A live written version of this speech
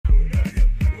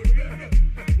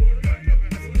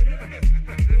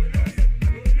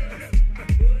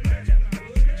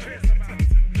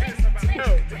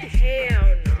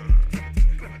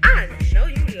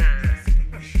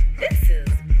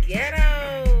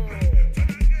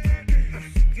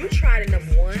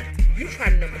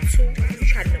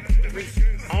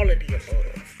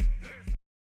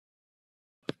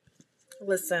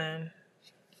Listen,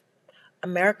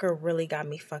 America really got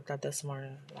me fucked up this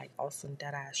morning. Like, on some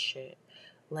dead ass shit.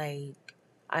 Like,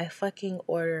 I fucking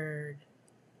ordered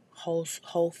Whole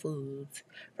Foods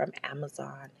from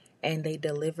Amazon and they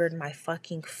delivered my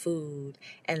fucking food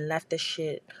and left the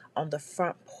shit on the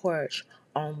front porch,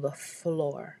 on the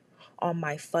floor, on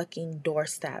my fucking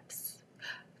doorsteps.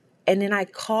 And then I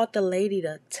called the lady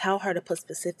to tell her to put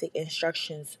specific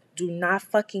instructions. Do not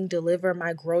fucking deliver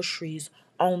my groceries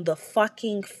on the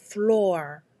fucking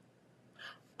floor,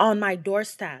 on my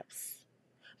doorsteps,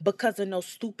 because of no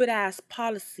stupid ass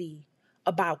policy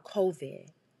about COVID.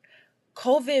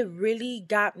 COVID really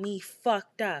got me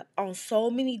fucked up on so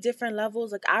many different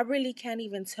levels. Like, I really can't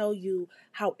even tell you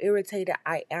how irritated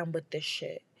I am with this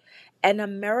shit. And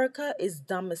America is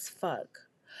dumb as fuck.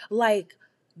 Like,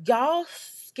 y'all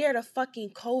scared of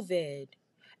fucking COVID.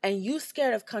 And you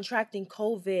scared of contracting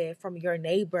COVID from your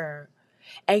neighbor.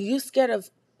 And you scared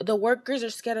of the workers are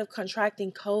scared of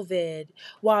contracting COVID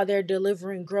while they're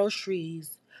delivering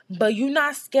groceries. But you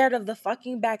not scared of the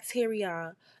fucking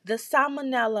bacteria, the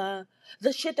salmonella,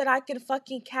 the shit that I can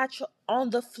fucking catch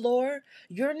on the floor.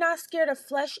 You're not scared of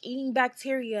flesh eating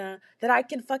bacteria that I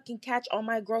can fucking catch on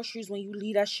my groceries when you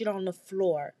leave that shit on the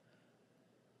floor.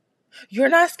 You're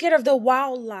not scared of the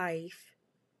wildlife,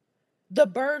 the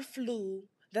bird flu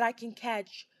that I can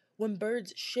catch when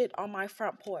birds shit on my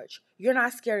front porch. You're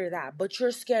not scared of that, but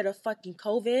you're scared of fucking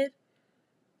COVID.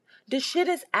 This shit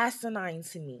is asinine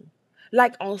to me.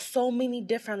 Like, on so many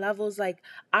different levels. Like,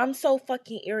 I'm so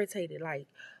fucking irritated. Like,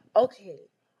 okay,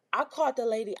 I called the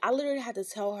lady. I literally had to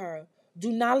tell her,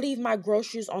 do not leave my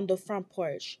groceries on the front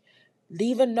porch.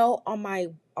 Leave a note on my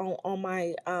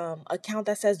account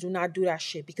that says do not do that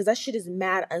shit, because that shit is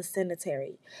mad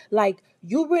unsanitary. Like,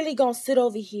 you really gonna sit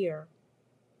over here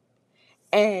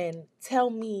and tell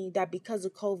me that because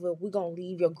of COVID, we're gonna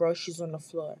leave your groceries on the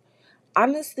floor?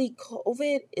 Honestly,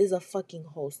 COVID is a fucking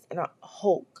host and a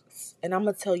hoax. And I'm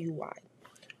gonna tell you why.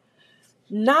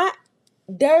 Not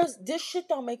there's this shit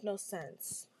don't make no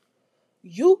sense.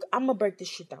 I'm gonna break this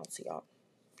shit down to y'all.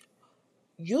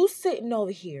 You sitting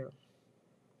over here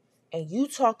and you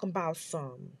talking about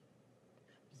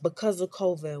because of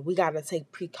COVID, we gotta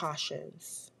take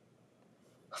precautions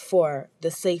for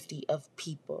the safety of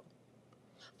people.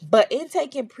 But in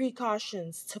taking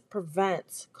precautions to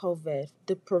prevent COVID,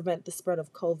 to prevent the spread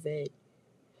of COVID,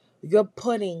 you're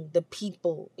putting the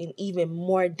people in even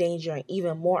more danger and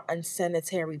even more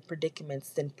unsanitary predicaments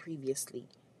than previously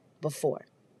before.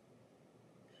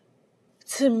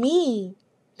 To me,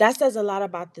 that says a lot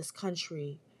about this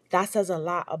country. That says a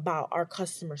lot about our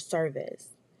customer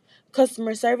service.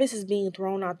 Customer service is being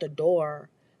thrown out the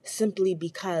door simply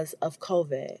because of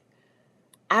COVID.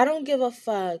 I don't give a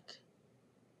fuck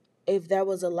if there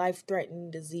was a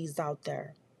life-threatening disease out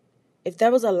there. If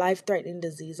there was a life-threatening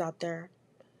disease out there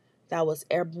that was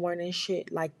airborne and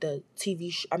shit, like the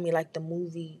like the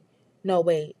movie, no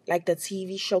wait, like the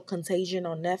TV show Contagion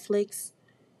on Netflix,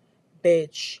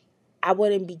 bitch, I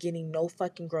wouldn't be getting no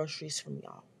fucking groceries from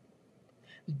y'all.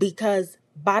 Because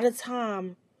by the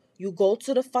time you go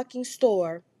to the fucking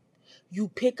store, you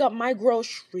pick up my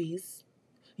groceries,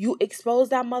 you expose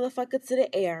that motherfucker to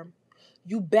the air,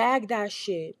 you bag that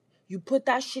shit, you put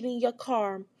that shit in your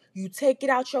car, you take it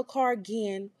out your car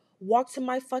again, walk to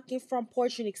my fucking front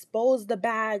porch and expose the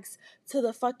bags to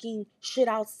the fucking shit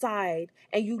outside,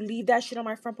 and you leave that shit on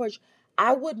my front porch.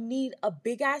 I would need a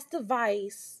big ass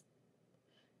device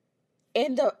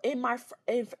in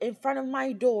front of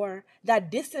my door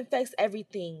that disinfects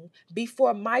everything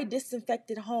before my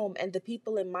disinfected home and the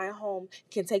people in my home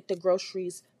can take the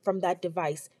groceries from that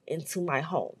device into my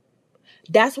home.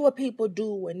 That's what people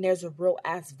do when there's a real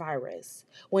ass virus.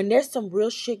 When there's some real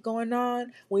shit going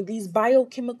on, when these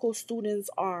biochemical students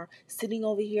are sitting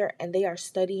over here and they are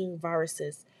studying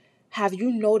viruses, have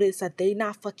you noticed that they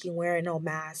not fucking wearing no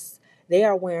masks? They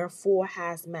are wearing full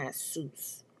hazmat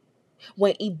suits.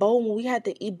 When we had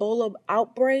the Ebola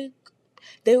outbreak,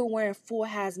 they were wearing full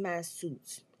hazmat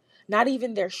suits. Not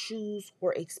even their shoes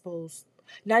were exposed.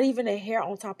 Not even the hair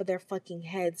on top of their fucking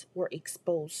heads were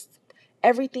exposed.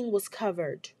 Everything was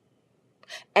covered.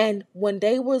 And when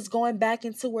they was going back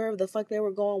into wherever the fuck they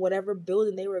were going, whatever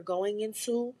building they were going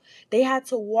into, they had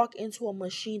to walk into a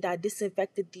machine that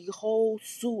disinfected the whole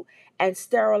suit and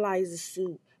sterilized the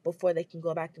suit before they can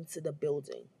go back into the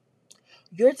building.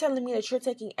 You're telling me that you're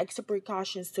taking extra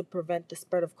precautions to prevent the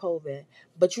spread of COVID,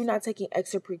 but you're not taking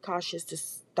extra precautions to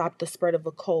stop the spread of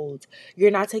a cold. You're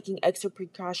not taking extra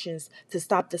precautions to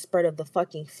stop the spread of the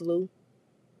fucking flu.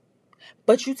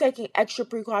 But you taking extra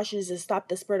precautions to stop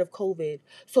the spread of COVID.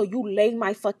 So you lay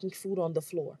my fucking food on the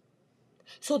floor.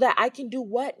 So that I can do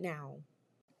what now?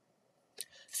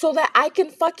 so that I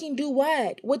can fucking do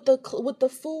what with the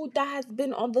food that has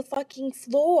been on the fucking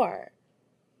floor.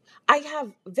 I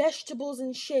have vegetables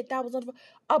and shit that was on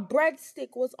a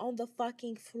breadstick was on the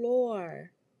fucking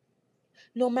floor.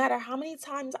 No matter how many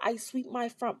times I sweep my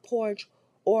front porch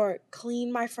or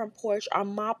clean my front porch or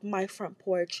mop my front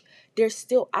porch, there's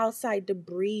still outside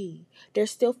debris.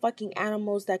 There's still fucking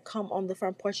animals that come on the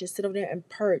front porch and sit over there and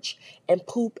perch and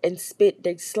poop and spit.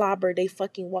 They slobber. They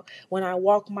fucking walk. When I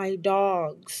walk my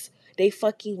dogs, they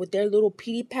fucking with their little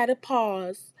pitty patted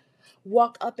paws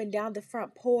walk up and down the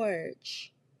front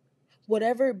porch.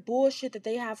 Whatever bullshit that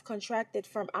they have contracted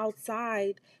from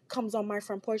outside comes on my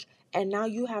front porch, and now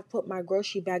you have put my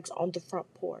grocery bags on the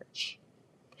front porch.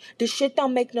 This shit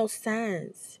don't make no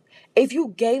sense. If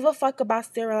you gave a fuck about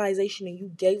sterilization and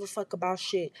you gave a fuck about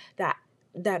shit that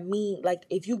mean, like,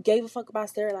 if you gave a fuck about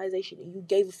sterilization and you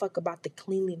gave a fuck about the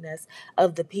cleanliness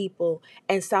of the people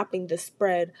and stopping the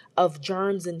spread of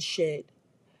germs and shit,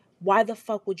 why the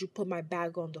fuck would you put my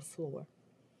bag on the floor?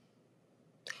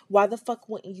 Why the fuck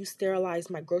wouldn't you sterilize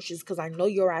my groceries? Because I know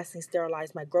your ass ain't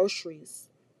sterilize my groceries.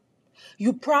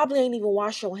 You probably ain't even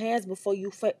wash your hands before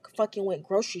you fucking went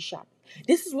grocery shopping.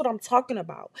 This is what I'm talking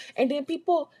about. And then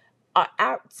people are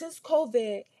out since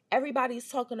COVID. Everybody's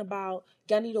talking about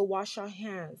y'all need to wash your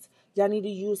hands. Y'all need to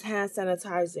use hand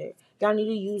sanitizer. Y'all need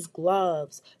to use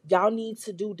gloves. Y'all need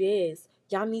to do this.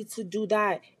 Y'all need to do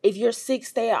that. If you're sick,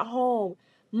 stay at home.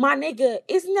 My nigga,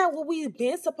 isn't that what we've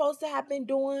been supposed to have been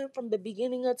doing from the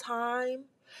beginning of time?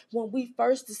 When we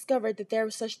first discovered that there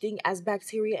was such thing as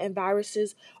bacteria and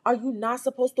viruses, are you not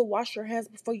supposed to wash your hands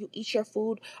before you eat your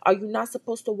food? Are you not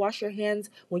supposed to wash your hands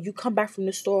when you come back from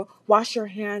the store? Wash your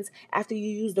hands after you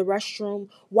use the restroom.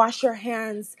 Wash your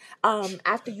hands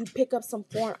after you pick up some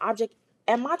foreign object.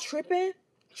 Am I tripping?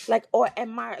 Like, or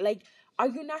am I like? Are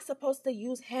you not supposed to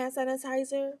use hand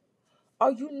sanitizer?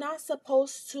 Are you not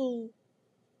supposed to,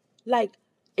 like,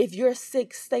 if you're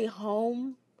sick, stay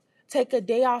home? Take a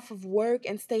day off of work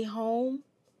and stay home?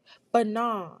 But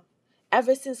nah,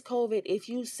 ever since COVID, if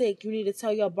you sick, you need to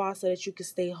tell your boss so that you can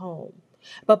stay home.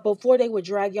 But before they would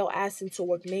drag your ass into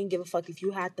work, they didn't give a fuck if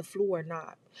you had the flu or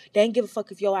not. They didn't give a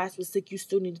fuck if your ass was sick, you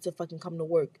still needed to fucking come to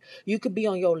work. You could be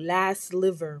on your last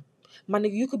liver. My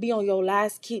nigga, you could be on your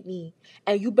last kidney.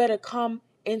 And you better come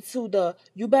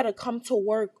to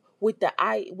work with the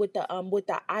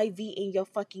IV in your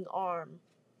fucking arm.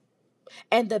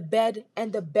 And the bed,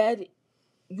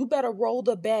 you better roll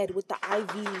the bed with the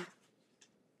IV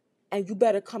and you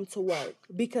better come to work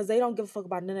because they don't give a fuck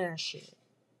about none of that shit.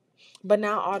 But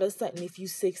now all of a sudden, if you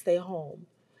sick, stay home.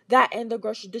 That and the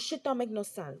grocery, this shit don't make no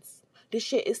sense. This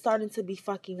shit is starting to be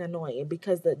fucking annoying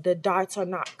because the dots are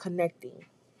not connecting.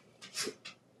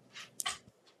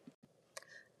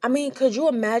 I mean, could you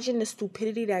imagine the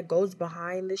stupidity that goes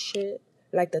behind this shit?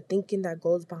 Like the thinking that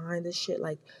goes behind this shit?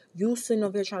 Like you sitting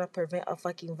over here trying to prevent a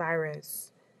fucking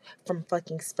virus from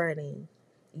fucking spreading.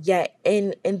 Yet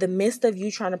in the midst of you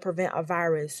trying to prevent a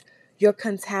virus, you're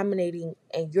contaminating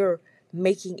and you're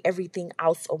making everything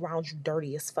else around you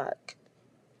dirty as fuck.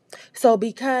 So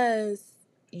because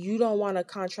you don't want to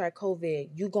contract COVID,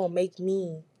 you gonna make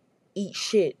me eat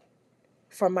shit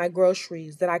from my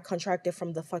groceries that I contracted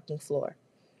from the fucking floor.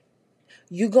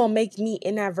 You gonna make me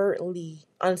inadvertently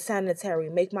unsanitary,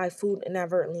 make my food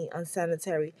inadvertently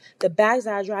unsanitary. The bags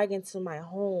that I drag into my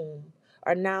home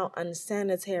are now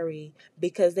unsanitary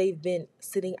because they've been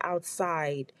sitting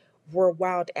outside where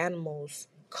wild animals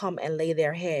come and lay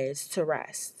their heads to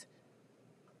rest.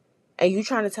 And you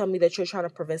trying to tell me that you're trying to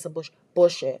prevent some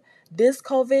bullshit. This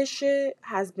COVID shit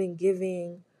has been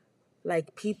giving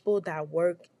like people that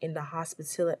work in the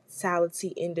hospitality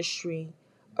industry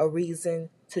a reason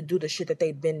to do the shit that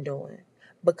they've been doing.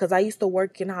 Because I used to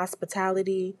work in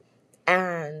hospitality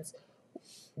and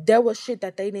there was shit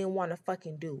that they didn't want to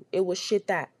fucking do. It was shit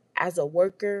that as a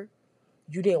worker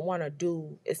you didn't want to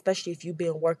do, especially if you've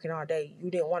been working all day. You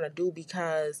didn't want to do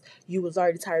because you was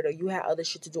already tired or you had other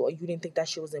shit to do or you didn't think that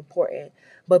shit was important.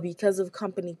 But because of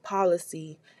company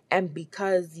policy and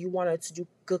because you wanted to do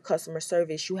good customer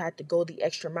service, you had to go the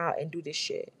extra mile and do this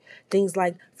shit. Things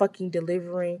like fucking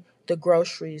delivering the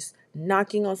groceries,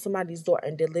 knocking on somebody's door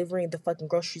and delivering the fucking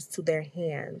groceries to their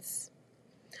hands.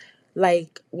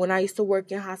 Like when I used to work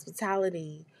in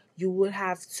hospitality, you would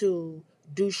have to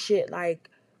do shit like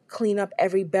clean up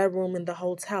every bedroom in the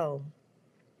hotel.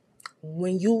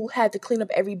 When you had to clean up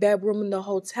every bedroom in the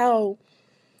hotel,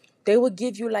 they would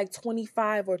give you like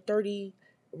 25 or 30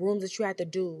 rooms that you had to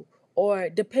do. Or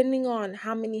depending on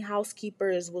how many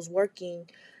housekeepers was working,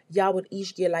 y'all would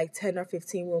each get like 10 or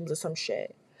 15 rooms or some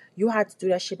shit. You had to do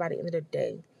that shit by the end of the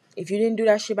day. If you didn't do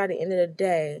that shit by the end of the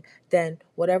day, then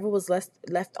whatever was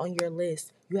left on your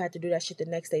list, you had to do that shit the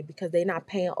next day because they not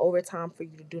paying overtime for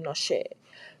you to do no shit.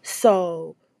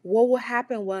 So what would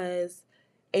happen was,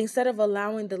 instead of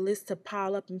allowing the list to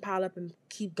pile up and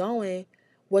keep going,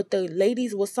 what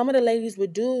some of the ladies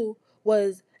would do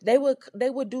was they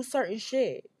would do certain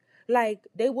shit. Like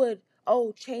they would,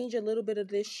 oh, change a little bit of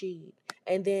this sheet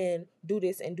and then do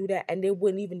this and do that, and they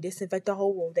wouldn't even disinfect the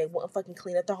whole room. They wouldn't fucking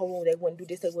clean up the whole room. They wouldn't do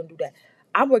this. They wouldn't do that.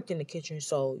 I worked in the kitchen,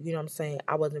 so you know what I'm saying.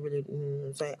 I wasn't really, you know what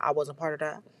I'm saying. I wasn't part of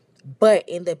that. But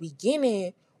in the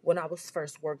beginning, when I was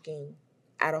first working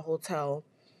at a hotel,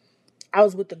 I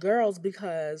was with the girls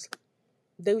because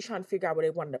they were trying to figure out where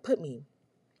they wanted to put me.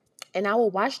 And I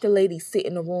would watch the ladies sit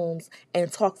in the rooms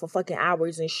and talk for fucking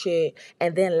hours and shit.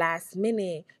 And then last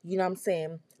minute, you know what I'm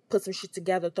saying, put some shit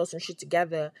together, throw some shit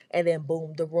together, and then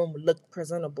boom, the room looked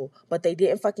presentable. But they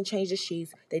didn't fucking change the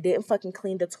sheets. They didn't fucking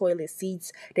clean the toilet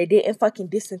seats. They didn't fucking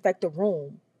disinfect the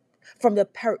room from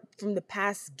the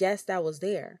past guest that was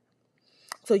there.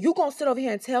 So you gonna sit over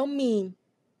here and tell me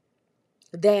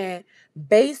that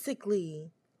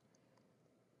basically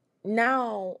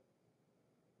now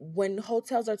when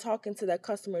hotels are talking to their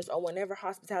customers or whenever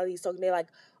hospitality is talking, they're like,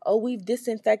 oh, we've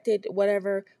disinfected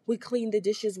whatever. We clean the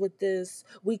dishes with this.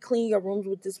 We clean your rooms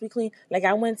with this. We clean. Like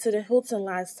I went to the Hilton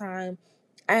last time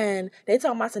and they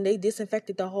talking about some, they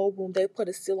disinfected the whole room. They put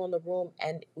a seal on the room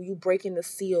and you breaking the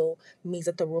seal means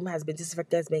that the room has been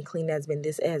disinfected, has been cleaned, has been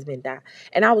this, it has been that.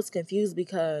 And I was confused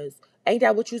because ain't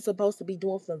that what you're supposed to be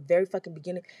doing from the very fucking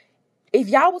beginning? If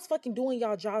y'all was fucking doing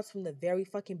y'all jobs from the very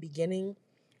fucking beginning,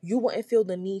 you wouldn't feel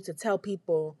the need to tell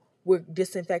people we're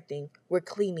disinfecting, we're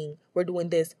cleaning, we're doing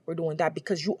this, we're doing that,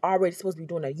 because you already supposed to be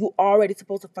doing that. You already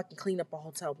supposed to fucking clean up a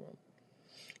hotel room.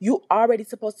 You already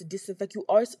supposed to disinfect. You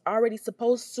are already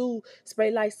supposed to spray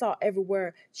Lysol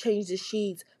everywhere, change the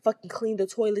sheets, fucking clean the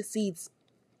toilet seats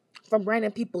from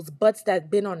random people's butts that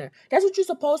been on there. That's what you're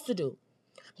supposed to do.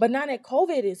 But now that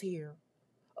COVID is here,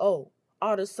 oh,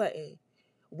 all of a sudden,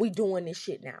 we doing this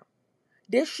shit now.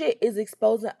 This shit is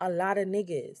exposing a lot of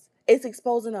niggas. It's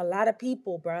exposing a lot of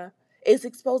people, bruh. It's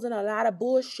exposing a lot of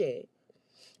bullshit.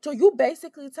 So you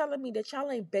basically telling me that y'all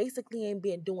ain't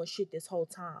been doing shit this whole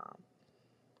time.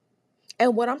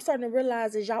 And what I'm starting to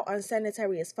realize is y'all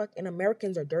unsanitary as fuck and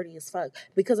Americans are dirty as fuck.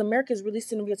 Because Americans really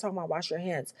sitting over here talking about wash your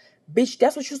hands. Bitch,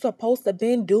 that's what you're supposed to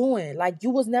been doing. Like you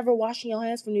was never washing your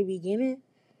hands from the beginning.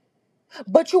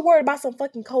 But you worried about some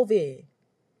fucking COVID.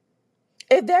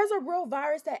 If there's a real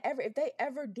virus that if they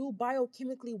ever do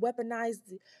biochemically weaponize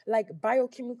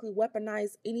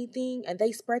anything and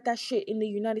they spread that shit in the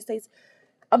United States,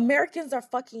 Americans are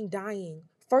fucking dying.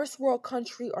 First world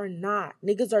country or not,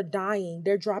 niggas are dying.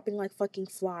 They're dropping like fucking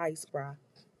flies, bruh.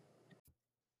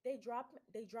 They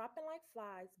dropping like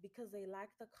flies because they lack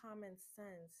the common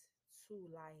sense to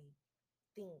like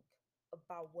think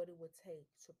about what it would take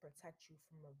to protect you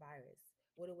from a virus,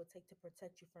 what it would take to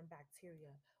protect you from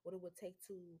bacteria, what it would take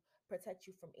to protect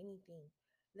you from anything.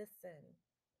 Listen,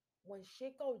 when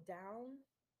shit go down,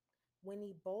 when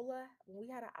we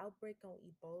had an outbreak on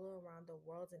Ebola around the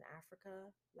world in Africa,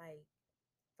 like,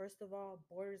 first of all,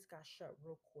 borders got shut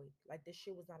real quick. Like, this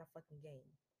shit was not a fucking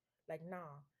game. Like,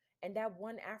 nah. And that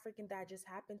one African that just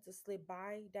happened to slip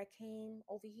by that came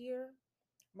over here,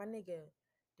 my nigga,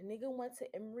 the nigga went to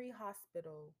Emory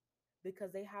Hospital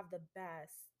because they have the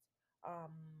best.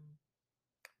 Um,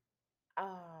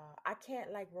 I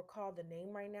can't like recall the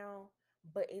name right now,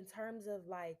 but in terms of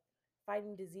like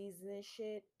fighting diseases and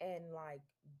shit, and like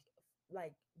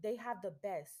they have the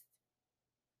best.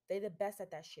 They the best at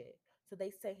that shit. So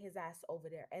they sent his ass over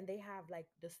there, and they have like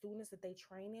the students that they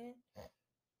train in,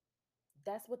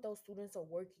 that's what those students are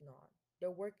working on. They're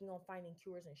working on finding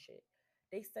cures and shit.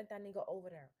 They sent that nigga over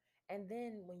there. And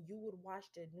then when you would watch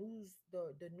the news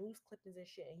clippings and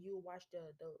shit, and you would watch the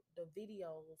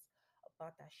videos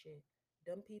about that shit,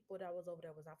 them people that was over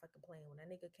there was not fucking playing. When that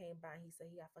nigga came by and he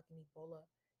said he got fucking Ebola,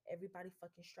 everybody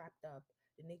fucking strapped up.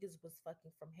 The niggas was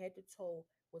fucking from head to toe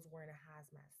was wearing a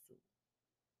hazmat suit.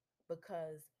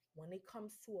 Because when it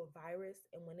comes to a virus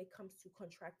and when it comes to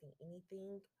contracting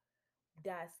anything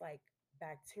that's like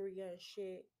bacteria and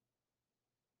shit,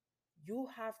 you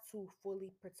have to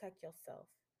fully protect yourself.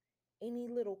 Any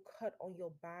little cut on your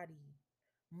body,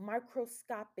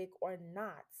 microscopic or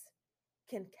not,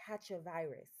 can catch a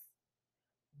virus.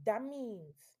 That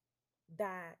means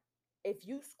that if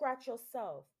you scratch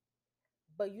yourself,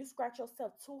 but you scratch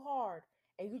yourself too hard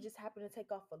and you just happen to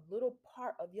take off a little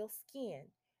part of your skin,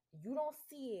 you don't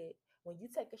see it. When you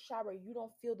take a shower, you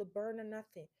don't feel the burn or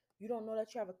nothing. You don't know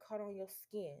that you have a cut on your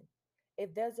skin.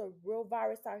 If there's a real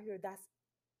virus out here that's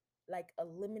like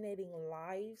eliminating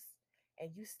lives and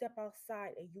you step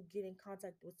outside and you get in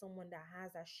contact with someone that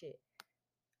has that shit,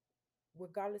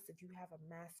 regardless if you have a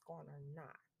mask on or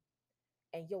not,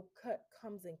 and your cut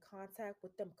comes in contact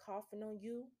with them coughing on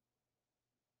you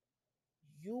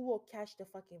will catch the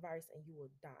fucking virus and you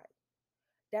will die.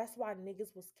 That's why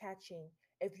niggas was catching.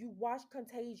 If you watch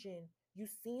Contagion, you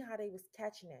seen how they was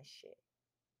catching that shit.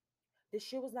 This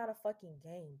shit was not a fucking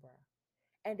game, bruh.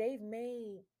 And they've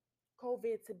made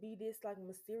COVID to be this like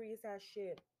mysterious ass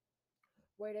shit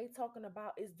where they talking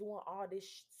about is doing all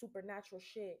this supernatural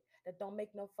shit that don't make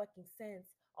no fucking sense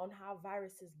on how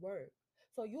viruses work.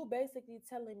 So you basically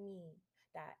telling me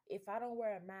that if I don't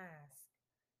wear a mask,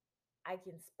 I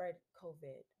can spread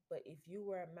COVID. But if you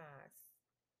wear a mask,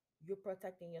 you're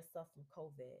protecting yourself from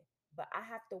COVID. But I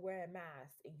have to wear a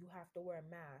mask and you have to wear a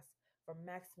mask for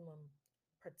maximum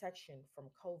protection from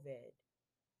COVID.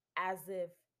 As if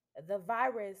the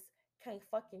virus can't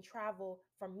fucking travel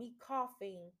from me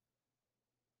coughing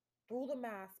through the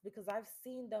mask, because I've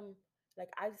seen them, like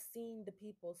I've seen the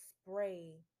people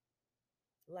spray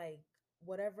like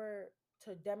whatever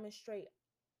to demonstrate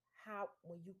how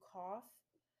when you cough,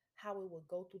 how it would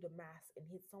go through the mask and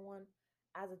hit someone,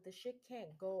 as if the shit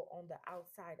can't go on the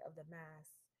outside of the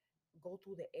mask, go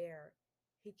through the air,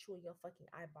 hit you in your fucking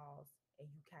eyeballs, and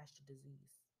you catch the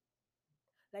disease.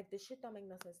 Like the shit don't make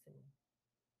no sense to me.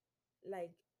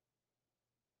 Like,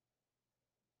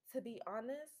 to be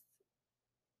honest,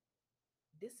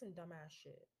 this some dumbass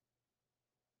shit.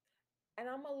 And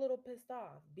I'm a little pissed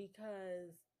off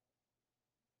because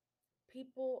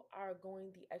people are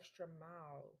going the extra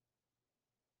mile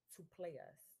to play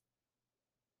us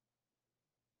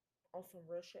on some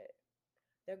real shit.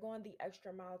 They're going the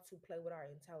extra mile to play with our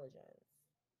intelligence.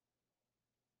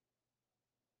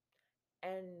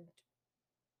 And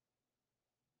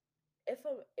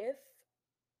if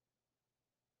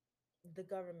the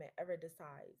government ever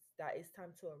decides that it's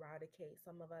time to eradicate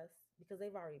some of us, because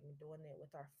they've already been doing it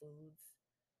with our foods,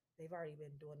 they've already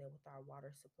been doing it with our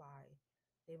water supply,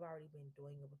 they've already been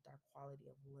doing it with our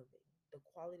quality of living. The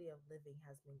quality of living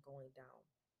has been going down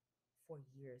for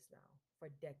years now, for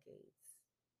decades.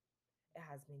 It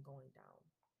has been going down.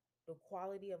 The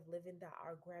quality of living that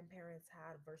our grandparents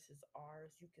had versus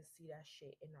ours, you can see that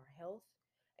shit in our health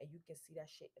and you can see that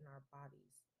shit in our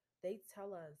bodies. They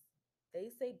tell us, they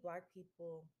say black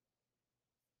people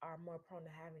are more prone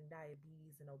to having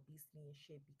diabetes and obesity and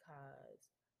shit because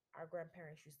our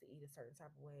grandparents used to eat a certain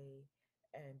type of way,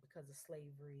 and because of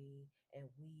slavery,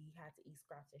 and we had to eat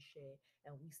scraps and shit,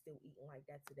 and we still eating like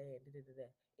that today, and da, da, da, da.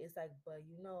 It's like, but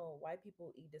you know, white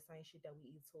people eat the same shit that we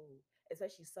eat too,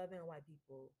 especially southern white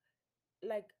people.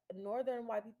 Like northern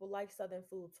white people like southern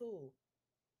food too.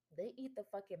 They eat the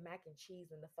fucking mac and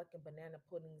cheese and the fucking banana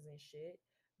puddings and shit.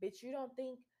 Bitch, you don't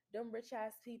think them rich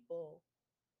ass people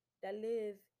that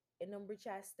live in them rich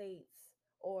ass states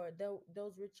or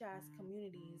those rich ass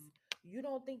communities, you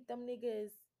don't think them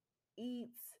niggas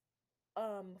eat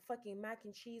fucking mac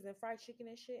and cheese and fried chicken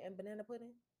and shit and banana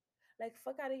pudding? Like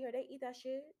fuck out of here. They eat that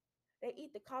shit. They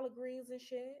eat the collard greens and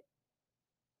shit.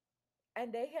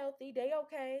 And they healthy, they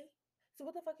okay. So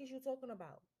what the fuck is you talking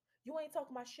about? You ain't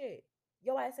talking about shit.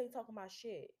 Your ass ain't talking about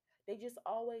shit. They just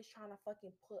always trying to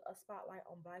fucking put a spotlight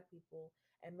on black people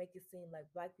and make it seem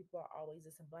like black people are always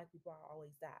this and black people are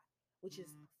always that, which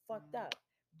is fucked up.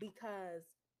 Because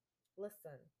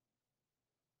listen,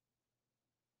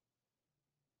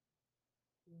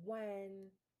 when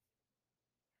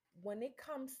when it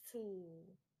comes to,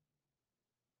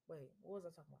 wait, what was I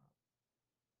talking about?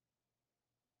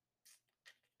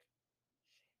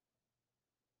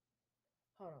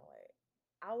 Hold on, wait.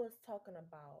 I was talking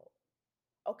about,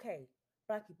 okay,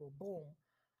 black people, boom.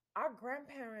 Our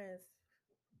grandparents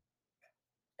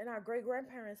and our great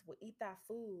grandparents would eat that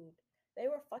food. They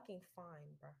were fucking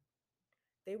fine, bro.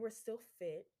 They were still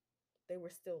fit. They were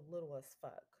still little as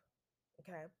fuck.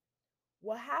 Okay.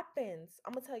 What happens?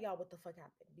 I'm gonna tell y'all what the fuck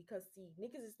happened, because see,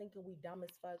 niggas is thinking we dumb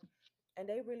as fuck, and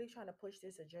they really trying to push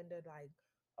this agenda like,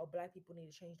 oh, black people need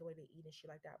to change the way they eat and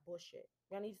shit like that. Bullshit.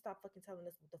 Y'all need to stop fucking telling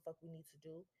us what the fuck we need to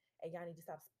do, and y'all need to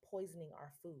stop poisoning our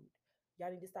food.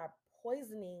 Y'all need to stop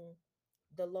poisoning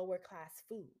the lower class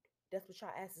food. That's what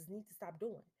y'all asses need to stop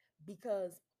doing,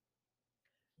 because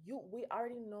we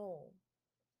already know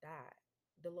that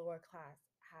the lower class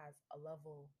has a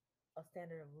level of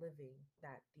standard of living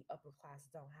that the upper class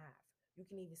don't have. You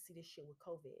can even see this shit with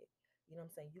COVID. You know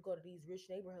what I'm saying? You go to these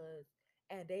rich neighborhoods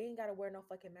and they ain't gotta wear no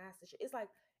fucking mask and shit. It's like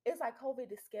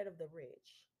COVID is scared of the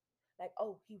rich. Like,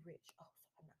 oh, he rich. Oh,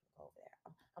 so I'm not gonna go over there.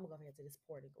 I'm gonna go over here to this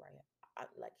poor nigga right here.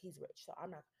 Like he's rich, so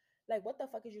I'm not. Like, what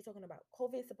the fuck is you talking about?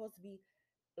 COVID is supposed to be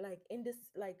like in this,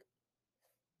 like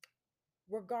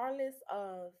regardless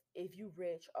of if you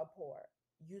rich or poor,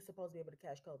 you supposed to be able to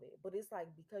catch COVID. But it's like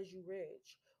because you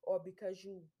rich or because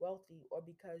you wealthy or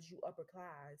because you upper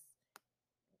class,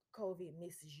 COVID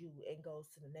misses you and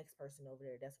goes to the next person over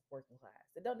there that's working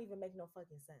class. It don't even make no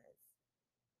fucking sense.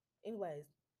 Anyways,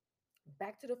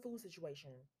 back to the food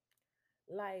situation.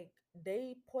 Like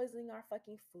they poisoning our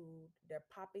fucking food. They're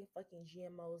popping fucking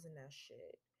GMOs and that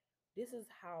shit. This is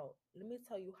how, let me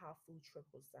tell you how food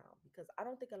trickles down, because I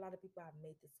don't think a lot of people have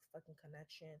made this fucking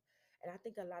connection. And I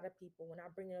think a lot of people, when I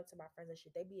bring it up to my friends and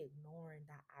shit, they be ignoring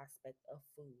that aspect of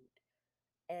food.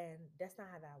 And that's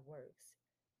not how that works.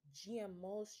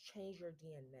 GMOs change your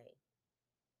DNA.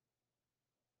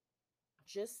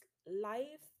 Just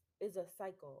life is a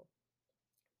cycle.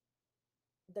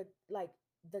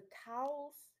 The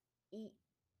cows eat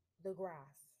the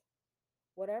grass.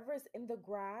 Whatever is in the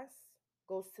grass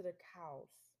goes to the cows.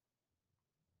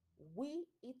 We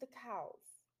eat the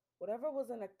cows. Whatever was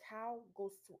in a cow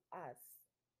goes to us.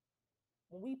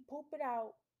 When we poop it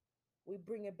out, we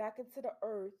bring it back into the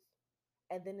earth,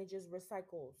 and then it just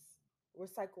recycles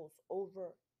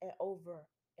over and over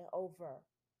and over.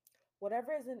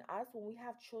 Whatever is in us, when we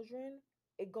have children,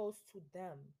 it goes to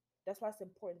them. That's why it's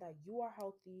important that you are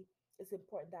healthy. It's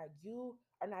important that you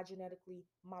are not genetically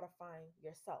modifying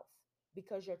yourself,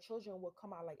 because your children will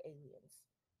come out like aliens.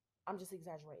 I'm just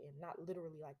exaggerating, not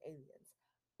literally like aliens.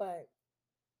 But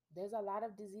there's a lot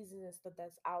of diseases and stuff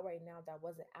that's out right now that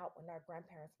wasn't out when our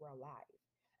grandparents were alive.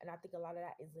 And I think a lot of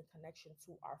that is in connection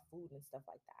to our food and stuff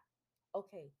like that.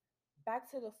 Okay,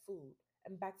 back to the food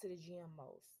and back to the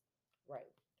GMOs.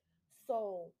 Right.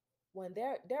 So when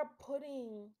they're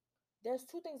putting, there's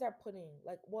two things they're putting.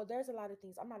 Like, well, there's a lot of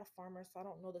things. I'm not a farmer, so I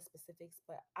don't know the specifics,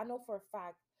 but I know for a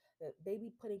fact that they be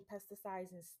putting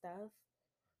pesticides and stuff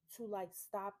to like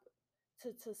stop,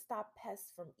 to stop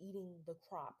pests from eating the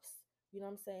crops. You know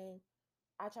what I'm saying?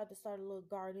 I tried to start a little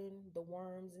garden, the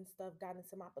worms and stuff got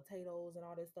into my potatoes and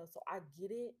all this stuff. So I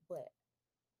get it, but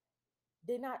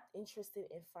they're not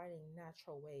interested in finding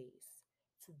natural ways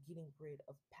to getting rid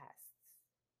of pests.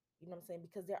 You know what I'm saying?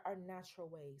 Because there are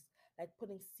natural ways, like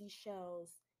putting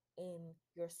seashells in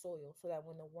your soil so that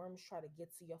when the worms try to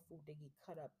get to your food, they get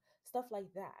cut up. Stuff like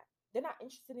that. They're not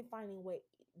interested in finding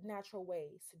natural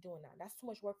ways to doing that. That's too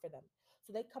much work for them.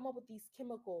 So they come up with these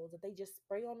chemicals that they just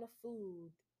spray on the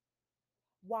food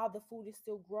while the food is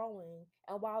still growing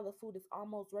and while the food is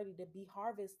almost ready to be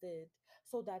harvested,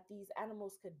 so that these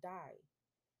animals could die.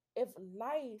 If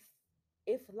life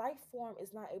if life form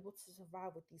is not able to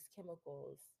survive with these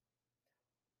chemicals,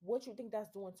 what you think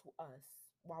that's doing to us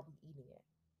while we eating it?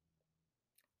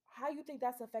 How you think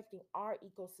that's affecting our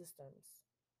ecosystems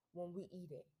when we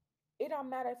eat it? It don't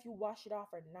matter if you wash it off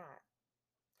or not.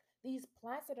 These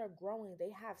plants that are growing,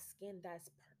 they have skin that's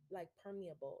like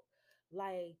permeable.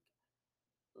 Like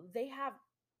they have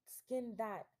skin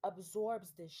that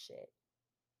absorbs this shit.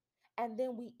 And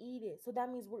then we eat it. So that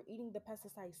means we're eating the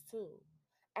pesticides too.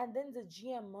 And then the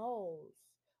GMOs,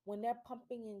 when they're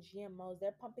pumping in GMOs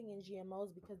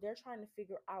because they're trying to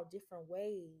figure out different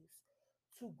ways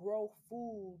to grow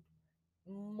food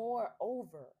more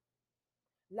over.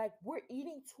 Like we're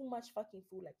eating too much fucking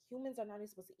food. Like humans are not even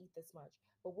supposed to eat this much,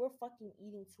 but we're fucking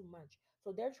eating too much.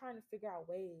 So they're trying to figure out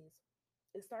ways.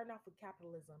 It's starting off with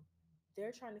capitalism.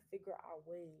 They're trying to figure out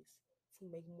ways to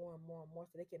make more and more and more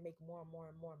so they can make more and more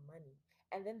and more money.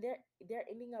 And then they're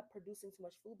ending up producing too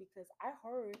much food, because I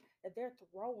heard that they're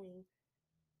throwing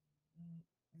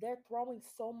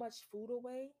so much food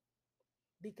away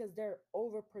because they're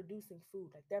overproducing food.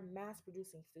 Like they're mass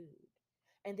producing food.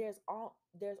 And there's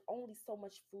only so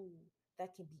much food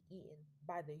that can be eaten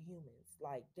by the humans.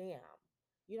 Like damn.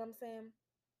 You know what I'm saying?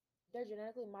 They're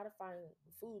genetically modifying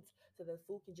foods so the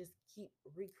food can just keep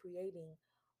recreating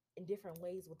in different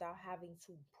ways without having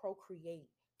to procreate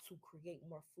to create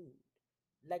more food.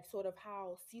 Like sort of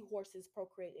how seahorses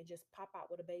procreate and just pop out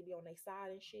with a baby on their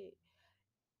side and shit.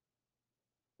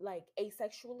 Like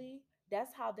asexually,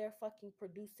 that's how they're fucking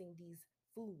producing these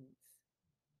foods.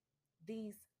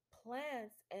 These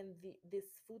plants and this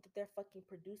food that they're fucking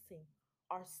producing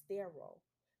are sterile,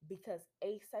 because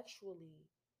asexually,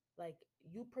 like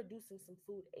you producing some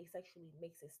food asexually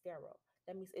makes it sterile.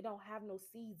 That means it don't have no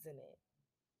seeds in it.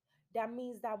 That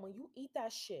means that when you eat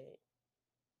that shit,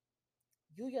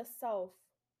 you yourself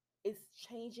is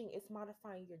changing, it's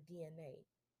modifying your DNA.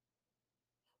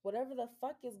 Whatever the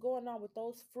fuck is going on with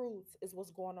those fruits is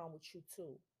what's going on with you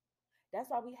too. That's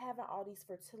why we having all these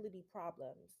fertility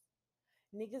problems.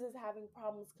 Niggas is having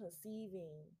problems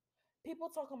conceiving. People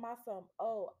talking about some,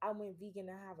 oh, I went vegan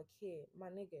to have a kid. My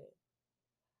nigga,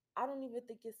 I don't even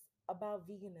think it's about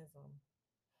veganism.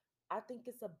 I think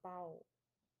it's about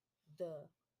the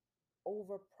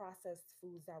over processed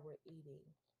foods that we're eating.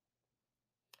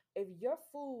 If your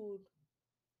food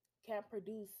can't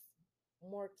produce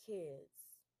more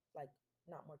kids, like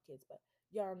not more kids, but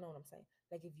y'all know what I'm saying.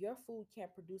 Like if your food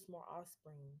can't produce more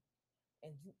offspring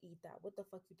and you eat that, what the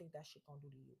fuck you think that shit gonna do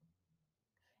to you?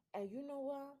 And you know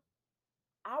what?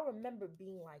 I remember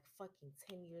being like fucking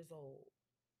 10 years old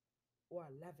or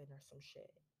 11 or some shit.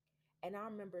 And I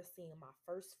remember seeing my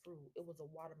first fruit. It was a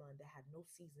watermelon that had no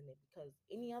seeds in it because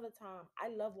any other time, I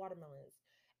love watermelons.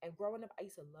 And growing up, I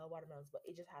used to love watermelons, but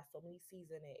it just had so many seeds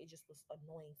in it. It just was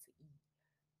annoying to eat.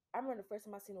 I remember the first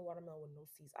time I seen a watermelon with no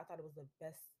seeds. I thought it was the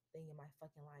best thing in my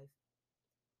fucking life.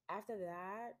 After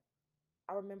that,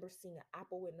 I remember seeing an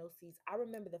apple with no seeds. I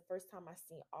remember the first time I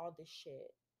seen all this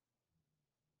shit.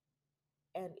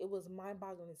 And it was mind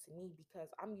boggling to me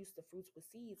because I'm used to fruits with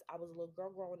seeds. I was a little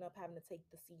girl growing up having to take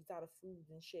the seeds out of food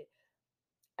and shit.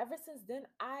 Ever since then,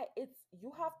 it's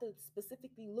you have to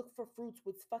specifically look for fruits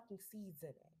with fucking seeds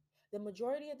in it. The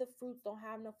majority of the fruits don't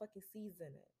have no fucking seeds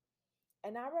in it.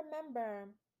 And I remember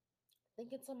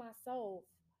thinking to myself,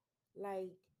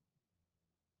 like,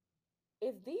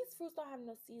 if these fruits don't have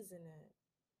no seeds in it,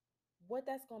 what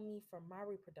that's gonna mean for my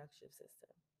reproductive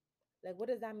system? Like, what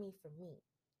does that mean for me?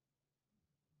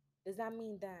 Does that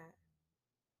mean that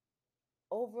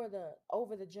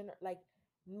like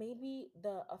maybe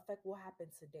the effect will happen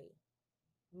today,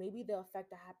 maybe the effect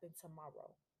will happen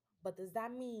tomorrow, but does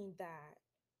that mean that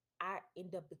I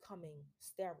end up becoming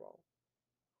sterile?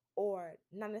 Or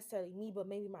not necessarily me, but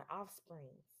maybe my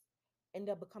offsprings end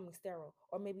up becoming sterile,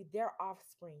 or maybe their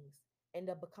offsprings end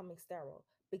up becoming sterile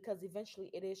because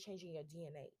eventually it is changing your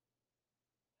DNA.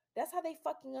 That's how they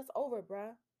fucking us over,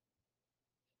 bruh.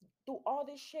 Through all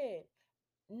this shit.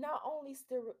 Not only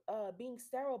being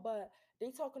sterile, but they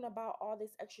talking about all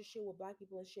this extra shit with black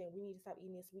people and shit. And we need to stop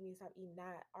eating this. We need to stop eating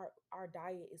that. Our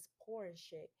diet is poor and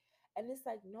shit. And it's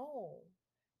like, no,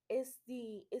 it's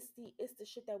the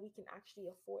shit that we can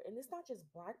actually afford. And it's not just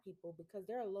black people because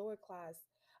there are lower class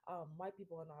white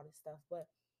people and all this stuff, but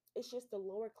it's just the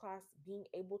lower class being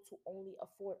able to only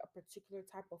afford a particular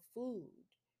type of food.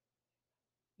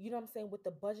 You know what I'm saying? With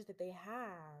the budget that they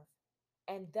have.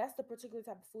 And that's the particular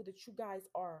type of food that you guys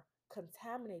are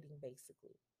contaminating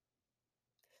basically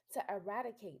to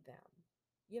eradicate them.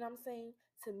 You know what I'm saying?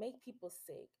 To make people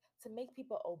sick, to make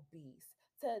people obese,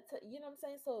 to you know what I'm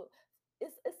saying? So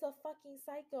it's a fucking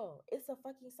cycle. It's a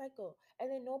fucking cycle. And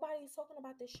then nobody's talking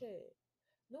about this shit.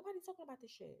 Nobody's talking about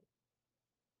this shit.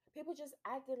 People just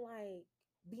acting like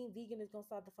being vegan is gonna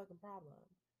solve the fucking problem.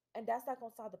 And that's not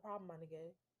gonna solve the problem, my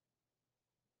nigga.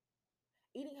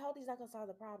 Eating healthy is not gonna solve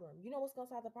the problem. You know what's gonna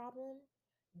solve the problem?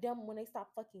 Them when they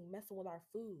stop fucking messing with our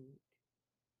food.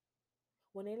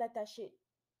 When they let that shit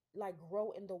like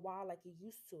grow in the wild like it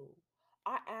used to.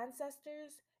 Our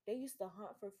ancestors, they used to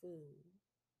hunt for food.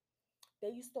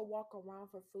 They used to walk around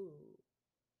for food.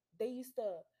 They used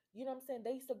to, you know what I'm saying?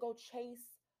 They used to go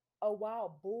chase a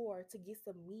wild boar to get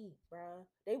some meat, bruh.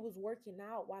 They was working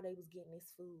out while they was getting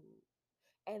this food.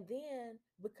 And then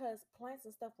because plants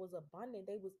and stuff was abundant,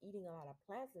 they was eating a lot of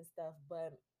plants and stuff,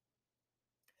 but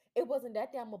it wasn't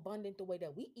that damn abundant the way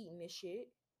that we eating this shit.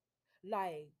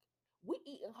 Like we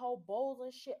eating whole bowls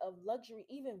and shit of luxury.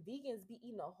 Even vegans be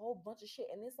eating a whole bunch of shit.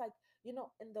 And it's like, in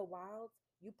the wilds,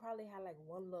 you probably had like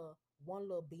one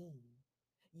little bean.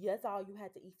 Yeah, that's all you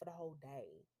had to eat for the whole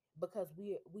day. Because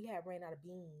we had ran out of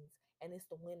beans and it's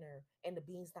the winter and the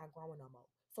beans not growing no more.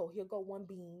 So here go one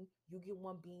bean, you get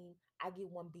one bean, I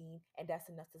get one bean, and that's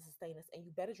enough to sustain us. And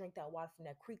you better drink that water from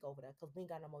that creek over there because we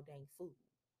ain't got no more dang food.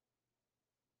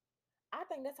 I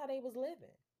think that's how they was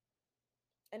living.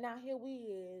 And now here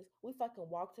we is, we fucking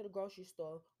walk to the grocery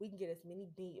store. We can get as many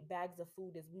bags of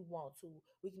food as we want to.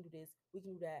 We can do this, we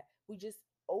can do that. We just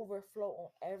overflow on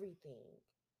everything.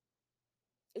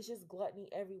 It's just gluttony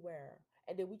everywhere.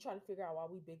 And then we trying to figure out why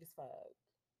we big as fuck.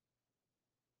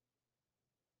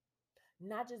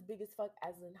 Not just big as fuck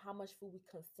as in how much food we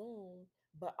consume,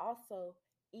 but also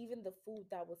even the food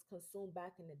that was consumed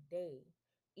back in the day.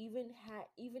 Even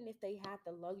if they had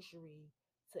the luxury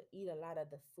to eat a lot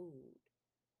of the food,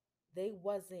 they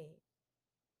wasn't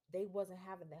they wasn't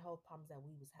having the health problems that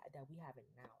we having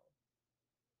now.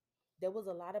 There was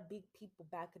a lot of big people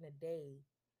back in the day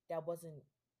that wasn't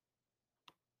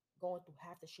going through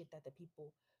half the shit that the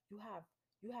people you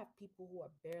have people who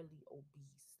are barely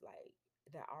obese, like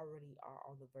that already are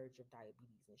on the verge of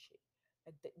diabetes and shit.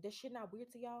 Like this shit not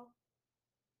weird to y'all?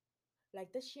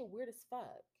 Like this shit weird as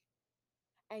fuck.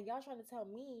 And y'all trying to tell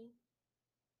me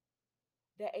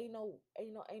that ain't no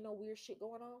weird shit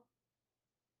going on?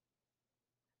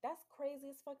 That's crazy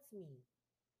as fuck to me.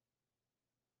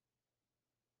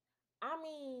 I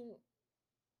mean,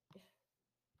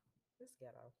 this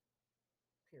ghetto.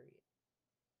 Period.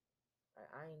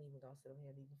 I ain't even gonna sit up here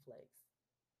and even flex.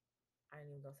 I ain't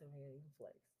even gonna sit up here and even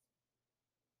flex.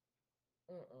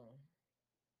 Mm-mm.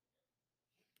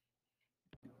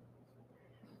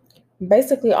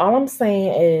 Basically, all I'm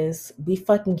saying is we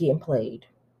fucking getting played.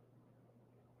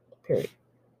 Period.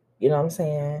 You know what I'm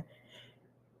saying?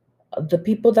 The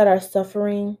people that are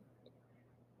suffering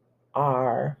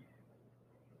are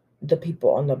the people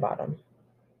on the bottom.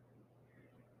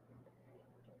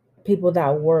 People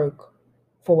that work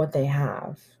for what they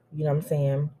have. You know what I'm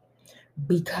saying?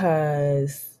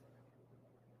 Because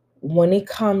when it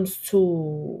comes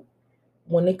to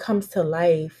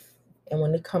life and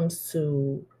when it comes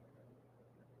to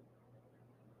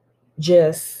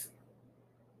just,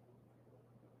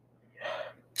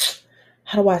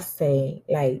 how do I say,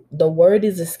 like, the word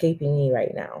is escaping me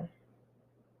right now,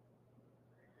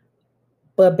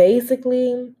 but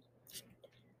basically,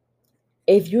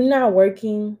 if you're not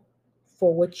working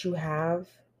for what you have,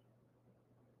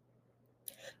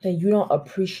 then you don't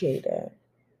appreciate it.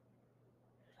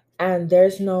 And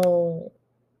there's no,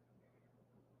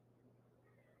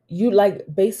 you, like,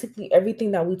 basically everything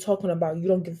that we're talking about, you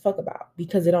don't give a fuck about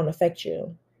because it don't affect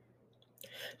you.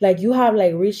 Like, you have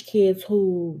like rich kids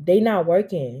who they not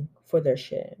working for their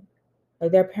shit.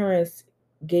 Like, their parents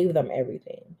gave them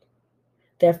everything.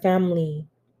 Their family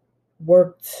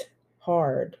worked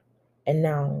hard and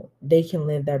now they can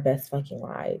live their best fucking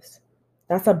lives.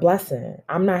 That's a blessing.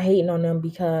 I'm not hating on them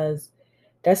because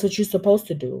that's what you're supposed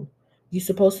to do. You're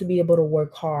supposed to be able to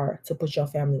work hard to put your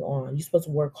family on. You're supposed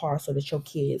to work hard so that your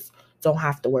kids don't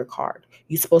have to work hard.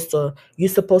 You're supposed to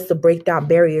break down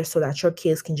barriers so that your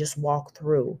kids can just walk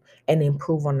through and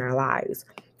improve on their lives.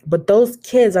 But those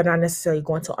kids are not necessarily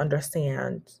going to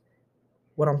understand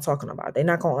what I'm talking about. They're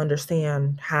not going to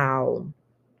understand how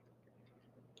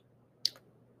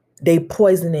they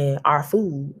poisoning our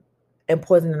food and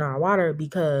poisoning our water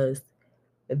because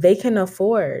they can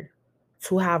afford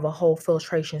to have a whole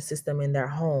filtration system in their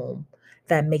home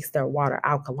that makes their water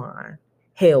alkaline.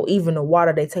 Hell, even the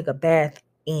water they take a bath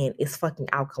in is fucking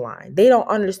alkaline. They don't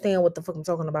understand what the fuck I'm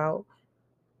talking about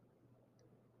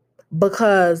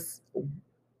because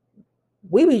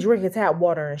we be drinking tap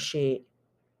water and shit.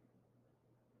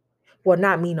 Well,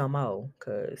 not me no more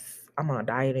because I'm on a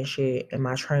diet and shit and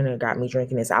my trainer got me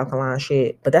drinking this alkaline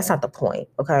shit. But that's not the point,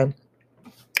 okay?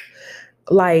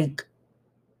 Like,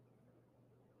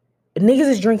 niggas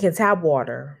is drinking tap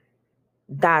water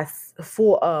that's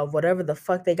full of whatever the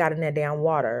fuck they got in that damn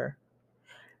water.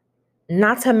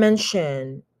 Not to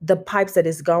mention the pipes that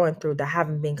it's going through that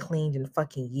haven't been cleaned in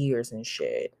fucking years and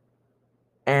shit.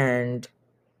 And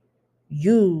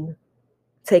you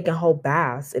taking whole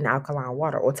baths in alkaline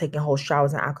water or taking whole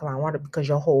showers in alkaline water because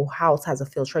your whole house has a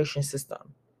filtration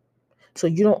system. So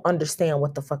you don't understand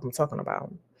what the fuck I'm talking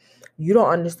about. You don't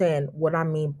understand what I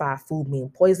mean by food being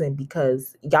poisoned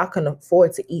because y'all can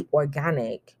afford to eat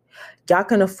organic. Y'all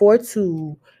can afford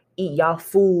to eat y'all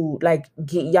food, like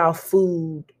get y'all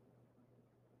food.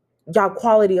 Y'all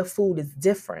quality of food is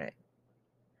different.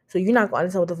 So you're not going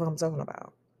to understand what the fuck I'm talking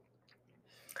about.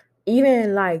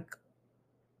 Even like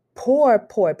poor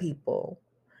people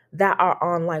that are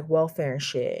on like welfare and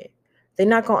shit, they're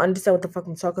not going to understand what the fuck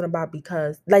I'm talking about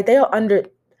because like they going to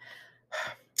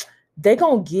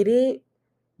get it.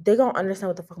 They going to understand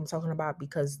what the fuck I'm talking about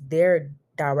because they're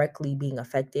directly being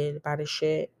affected by this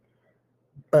shit.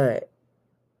 But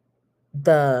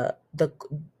the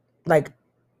like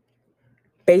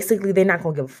basically they're not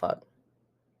going to give a fuck.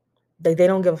 Like they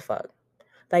don't give a fuck.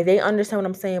 Like they understand what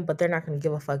I'm saying, but they're not going to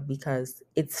give a fuck because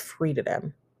it's free to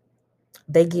them.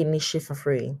 They getting this shit for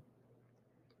free.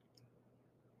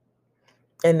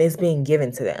 And it's being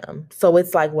given to them. So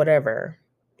it's like whatever.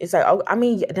 It's like, oh, I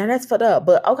mean, that's fucked up.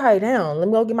 But okay, down. Let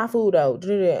me go get my food though.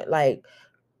 Like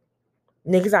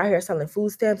niggas out here selling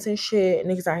food stamps and shit.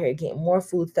 Niggas out here getting more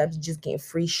food stamps and just getting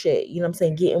free shit. You know what I'm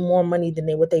saying? Getting more money than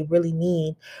what they really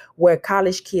need. Where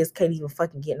college kids can't even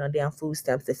fucking get no damn food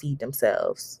stamps to feed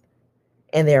themselves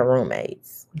and their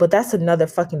roommates. But that's another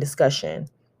fucking discussion.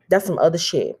 That's some other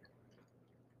shit.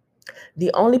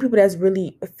 The only people that's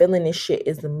really feeling this shit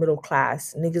is the middle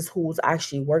class niggas who's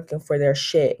actually working for their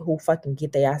shit, who fucking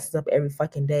get their asses up every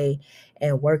fucking day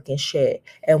and work and shit.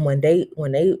 And when they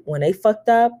fucked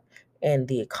up and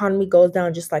the economy goes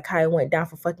down just like how it went down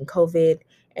for fucking COVID,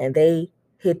 and they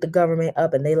hit the government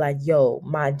up and they like, yo,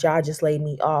 my job just laid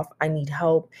me off. I need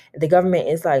help. And the government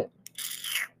is like,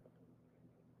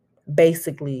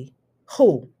 basically,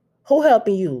 who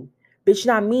helping you? Bitch,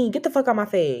 not me. Get the fuck out my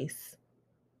face.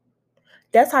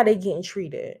 That's how they getting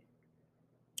treated.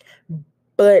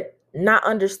 But not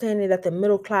understanding that the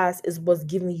middle class is what's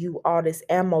giving you all this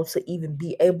ammo to even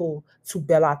be able to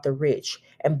bail out the rich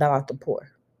and bail out the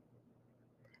poor.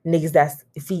 Niggas that's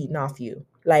feeding off you.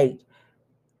 Like,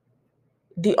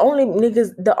 the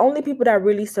only people that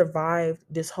really survived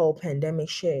this whole pandemic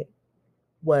shit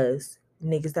was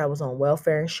niggas that was on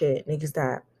welfare and shit, niggas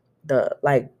that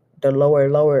the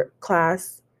lower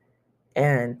class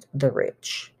and the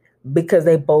rich, because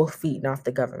they both feeding off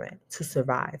the government to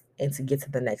survive and to get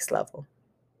to the next level.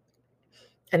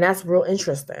 And that's real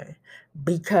interesting,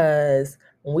 because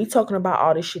when we talking about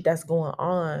all this shit that's going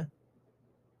on,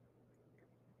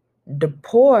 the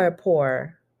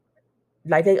poor,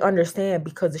 like, they understand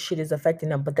because the shit is affecting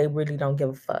them, but they really don't give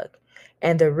a fuck.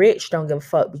 And the rich don't give a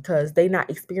fuck because they not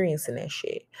experiencing that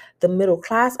shit. The middle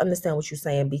class understand what you're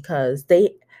saying because they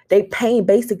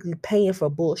basically paying for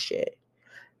bullshit.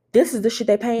 This is the shit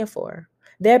they paying for.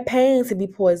 They're paying to be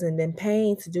poisoned and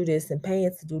paying to do this and paying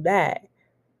to do that.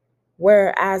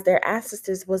 Whereas their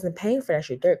ancestors wasn't paying for that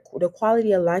shit. The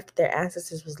quality of life that their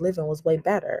ancestors was living was way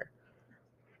better.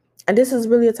 And this is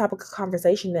really a topic of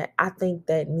conversation that I think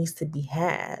that needs to be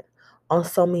had on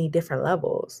so many different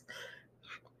levels.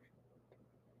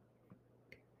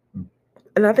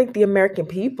 And I think the American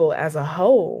people as a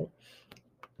whole,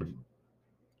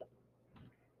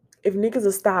 if niggas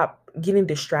will stop getting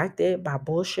distracted by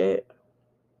bullshit,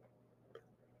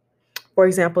 for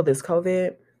example, this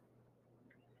COVID,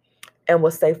 and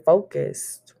will stay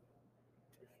focused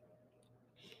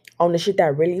on the shit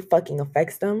that really fucking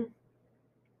affects them,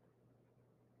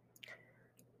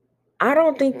 I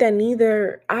don't think that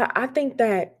neither. I think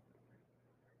that,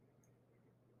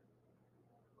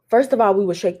 first of all, we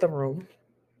would shake the room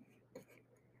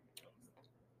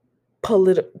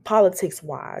politics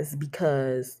wise,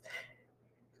 because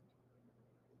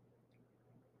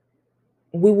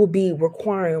we will be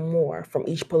requiring more from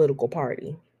each political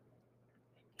party.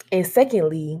 And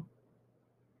secondly,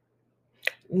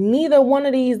 neither one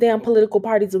of these damn political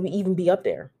parties will even be up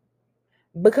there,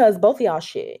 because both of y'all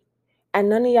shit. And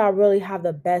none of y'all really have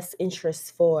the best interests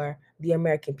for the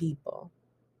American people.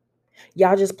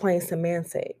 Y'all just playing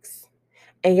semantics.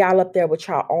 And y'all up there with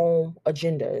your own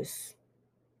agendas,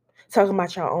 talking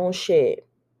about your own shit.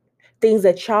 Things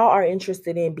that y'all are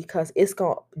interested in because it's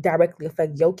going to directly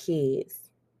affect your kids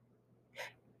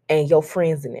and your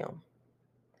friends and them.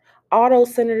 All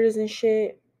those senators and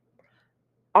shit,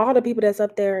 all the people that's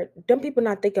up there, them people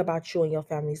not thinking about you and your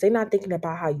families. They not thinking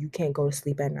about how you can't go to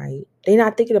sleep at night. They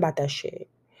not thinking about that shit.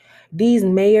 These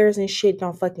mayors and shit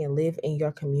don't fucking live in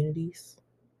your communities.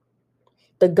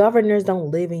 The governors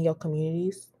don't live in your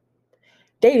communities.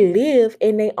 They live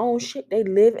in their own shit. They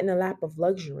live in a lap of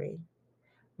luxury.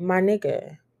 My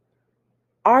nigga,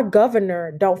 our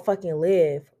governor don't fucking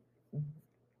live.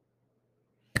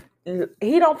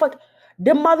 He don't fuck.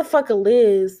 The motherfucker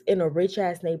lives in a rich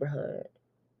ass neighborhood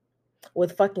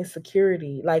with fucking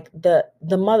security. Like the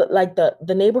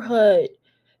neighborhood,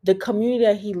 the community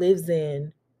that he lives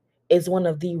in is one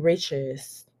of the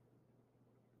richest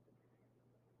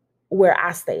where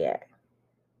I stay at.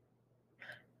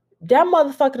 That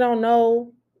motherfucker don't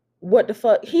know what the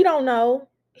fuck. He don't know.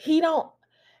 He don't.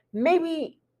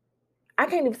 Maybe I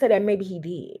can't even say that. Maybe he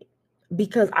did,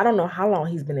 because I don't know how long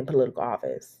he's been in political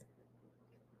office.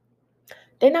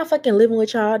 They're not fucking living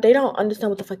with y'all. They don't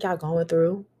understand what the fuck y'all going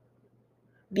through.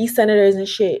 These senators and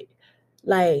shit,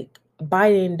 like,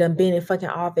 Biden done been in fucking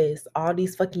office all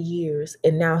these fucking years,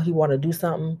 and now he want to do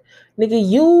something. Nigga,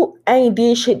 you ain't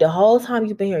did shit the whole time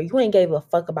you been here. You ain't gave a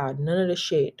fuck about none of the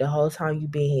shit the whole time you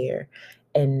been here,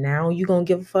 and now you gonna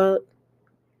give a fuck?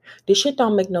 This shit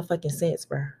don't make no fucking sense,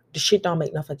 bro. This shit don't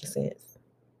make no fucking sense.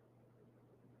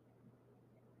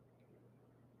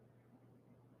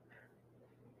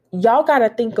 Y'all gotta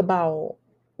think about,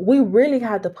 we really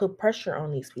have to put pressure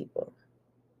on these people,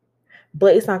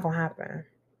 but it's not gonna happen,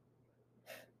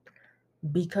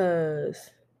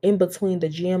 because in between the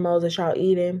GMOs that y'all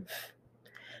eating,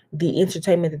 the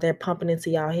entertainment that they're pumping into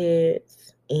y'all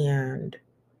heads, and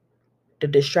the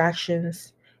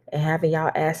distractions, and having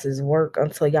y'all asses work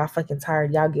until y'all fucking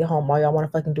tired, y'all get home, all y'all want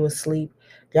to fucking do is sleep,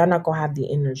 y'all not gonna have the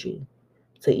energy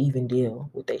to even deal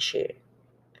with that shit.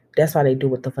 That's why they do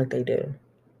what the fuck they do.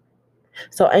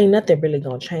 So ain't nothing really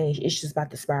gonna change. It's just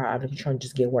about to spiral out of control and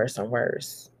just get worse and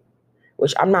worse.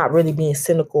 Which, I'm not really being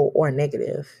cynical or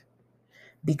negative,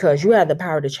 because you have the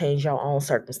power to change your own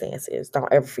circumstances.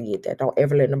 Don't ever forget that. Don't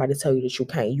ever let nobody tell you that you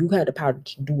can't. You have the power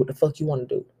to do what the fuck you want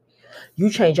to do. You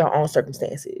change your own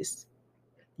circumstances.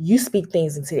 You speak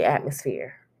things into the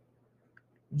atmosphere.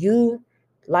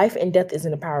 Life and death is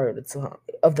in the power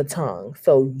of the tongue.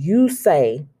 So you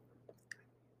say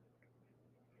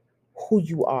who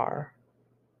you are.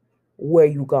 where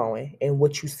you going and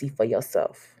what you see for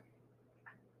yourself.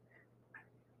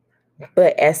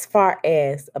 But as far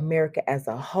as America as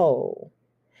a whole,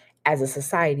 as a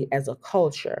society, as a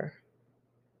culture,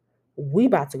 we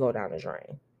about to go down the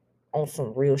drain on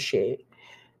some real shit.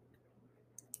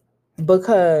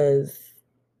 Because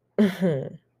this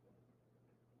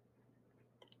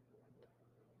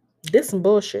some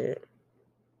bullshit.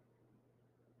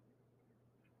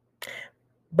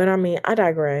 But I mean, I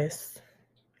digress.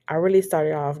 I really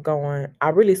started going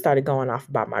off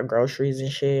about my groceries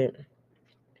and shit.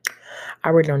 I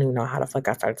really don't even know how the fuck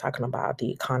I started talking about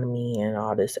the economy and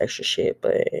all this extra shit,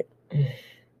 but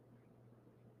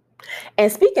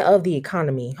and speaking of the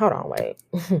economy, hold on, wait.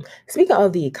 Speaking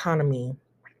of the economy,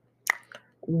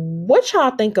 what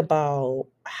y'all think about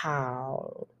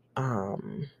how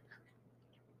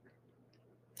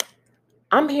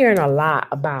I'm hearing a lot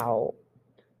about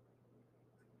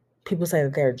people say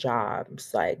that their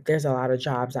jobs, like there's a lot of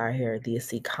jobs out here.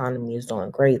 This economy is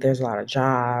doing great. There's a lot of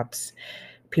jobs.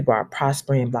 People are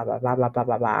prospering, blah, blah, blah, blah, blah,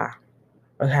 blah, blah.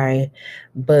 Okay.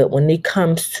 But when it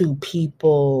comes to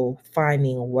people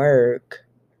finding work,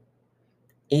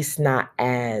 it's not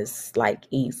as like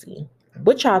easy.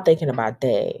 What y'all thinking about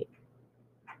that?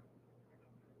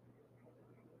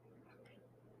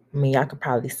 I mean, y'all could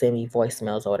probably send me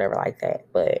voicemails or whatever like that,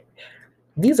 but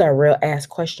these are real ass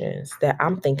questions that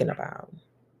I'm thinking about,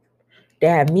 that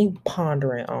have me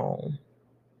pondering on.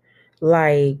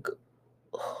 Like,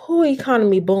 who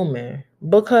economy booming?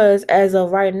 Because as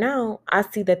of right now, I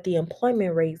see that the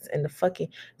employment rates and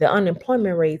the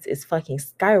unemployment rates is fucking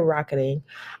skyrocketing.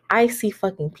 I see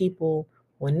fucking people,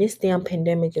 when this damn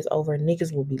pandemic is over,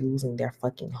 niggas will be losing their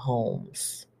fucking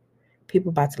homes. People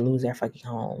about to lose their fucking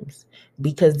homes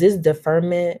because this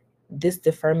deferment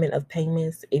of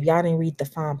payments, if y'all didn't read the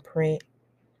fine print,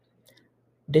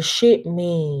 the shit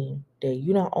mean that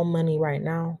you don't owe money right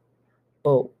now,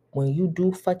 but when you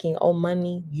do fucking owe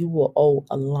money, you will owe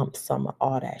a lump sum of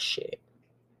all that shit.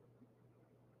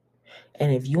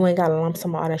 And if you ain't got a lump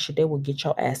sum of all that shit, they will get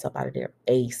your ass up out of there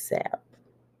ASAP.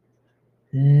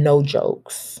 No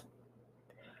jokes.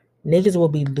 Niggas will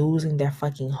be losing their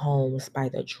fucking homes by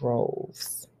the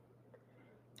droves.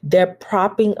 They're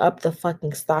propping up the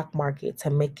fucking stock market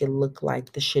to make it look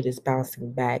like the shit is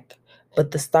bouncing back.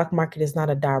 But the stock market is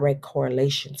not a direct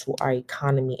correlation to our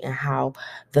economy and how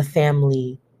the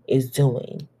family is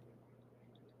doing.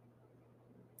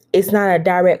 It's not a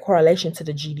direct correlation to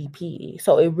the GDP.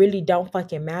 So it really don't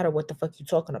fucking matter what the fuck you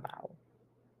talking about.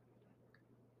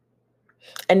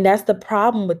 And that's the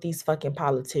problem with these fucking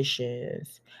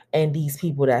politicians and these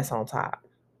people that's on top.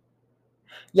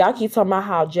 Y'all keep talking about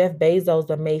how Jeff Bezos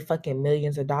done made fucking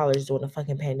millions of dollars during the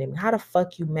fucking pandemic. How the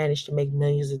fuck you managed to make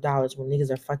millions of dollars when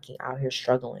niggas are fucking out here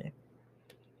struggling?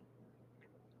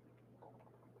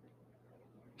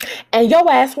 And your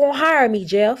ass won't hire me,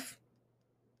 Jeff.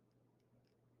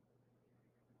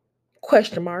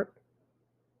 Question mark.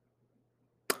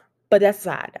 But that's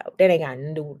aside though. That ain't got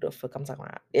nothing to do with the fuck I'm talking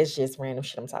about. It's just random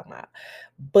shit I'm talking about.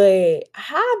 But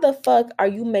how the fuck are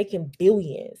you making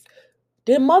billions?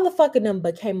 The motherfucker done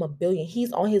became a billion.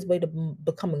 He's on his way to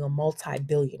becoming a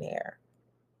multi-billionaire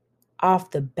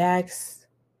off the backs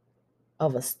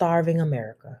of a starving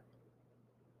America.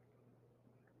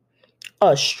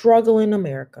 A struggling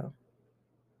America.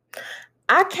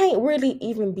 I can't really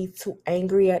even be too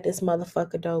angry at this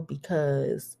motherfucker though,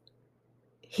 because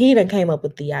he done came up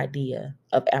with the idea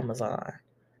of Amazon.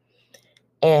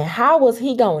 And how was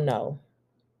he gonna know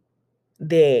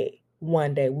that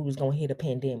one day we was gonna hit a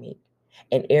pandemic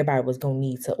and everybody was gonna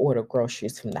need to order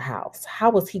groceries from the house?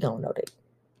 How was he gonna know that?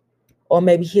 Or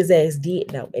maybe his ass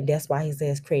did know, and that's why his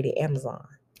ass created Amazon.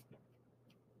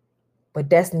 But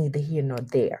that's neither here nor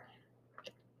there.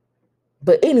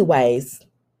 But anyways,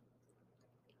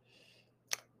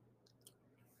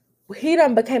 he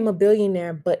done became a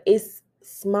billionaire, but it's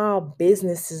small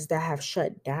businesses that have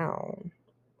shut down.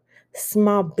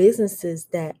 Small businesses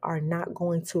that are not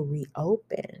going to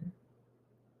reopen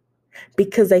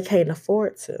because they can't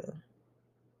afford to.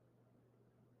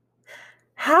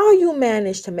 How you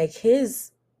manage to make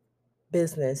his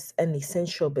business an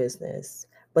essential business,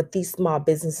 but these small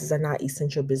businesses are not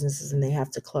essential businesses and they have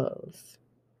to close?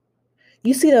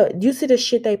 You see the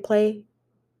shit they play?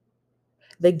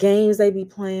 The games they be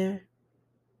playing?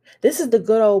 This is the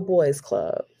good old boys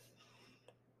club.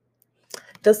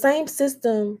 The same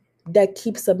system that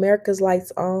keeps America's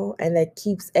lights on and that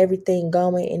keeps everything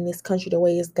going in this country the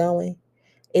way it's going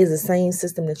is the same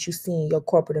system that you see in your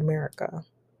corporate America.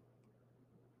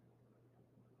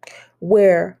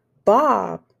 Where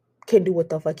Bob can do what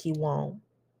the fuck he want,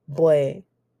 but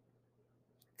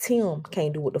Tim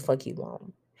can't do what the fuck he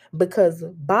want. because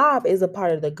Bob is a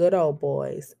part of the good old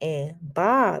boys and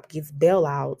Bob gets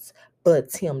bailouts, but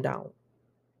Tim don't.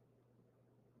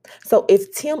 So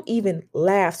if Tim even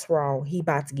laughs wrong, he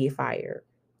about to get fired.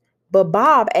 But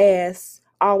Bob ass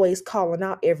always calling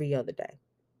out every other day.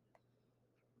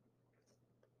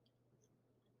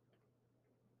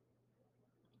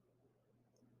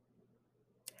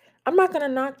 I'm not gonna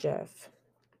knock Jeff.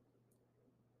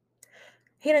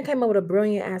 He done came up with a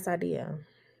brilliant ass idea.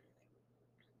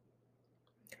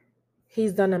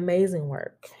 He's done amazing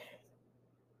work.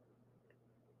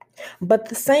 But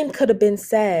the same could have been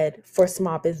said for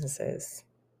small businesses.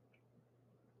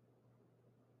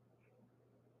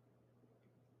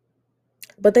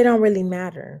 But they don't really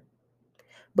matter.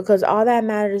 Because all that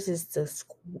matters is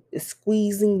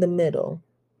squeezing the middle,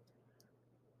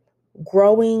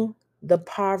 growing the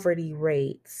poverty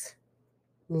rates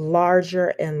larger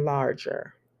and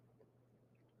larger,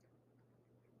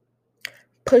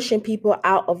 pushing people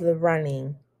out of the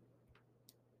running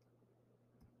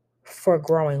for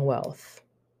growing wealth,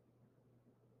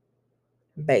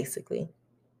 basically.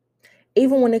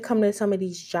 Even when it comes to some of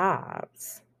these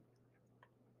jobs,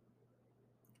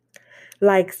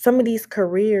 like some of these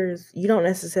careers, you don't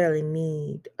necessarily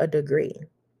need a degree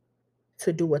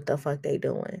to do what the fuck they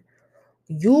doing.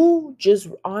 You just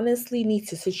honestly need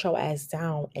to sit your ass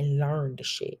down and learn the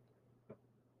shit.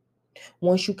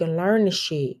 Once you can learn the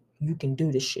shit, you can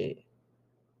do the shit.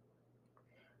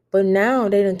 But now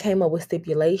they done came up with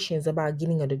stipulations about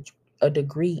getting a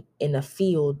degree in a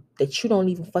field that you don't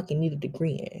even fucking need a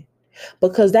degree in.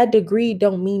 Because that degree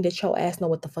don't mean that your ass know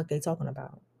what the fuck they talking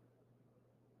about.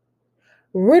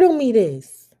 Riddle me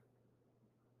this.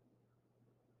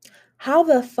 How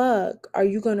the fuck are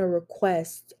you going to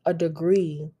request a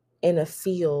degree in a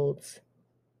field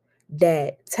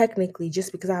that technically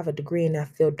just because I have a degree in that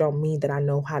field don't mean that I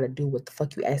know how to do what the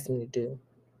fuck you asked me to do?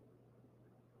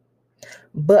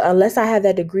 But unless I have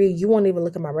that degree, you won't even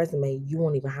look at my resume. You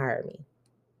won't even hire me.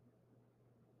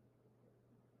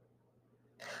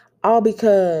 All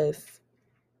because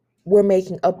we're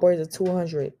making upwards of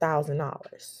 $200,000,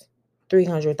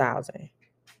 $300,000.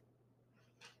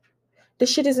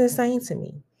 This shit is insane to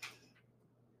me.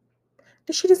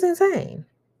 This shit is insane.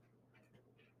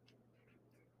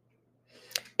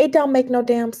 It don't make no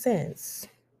damn sense.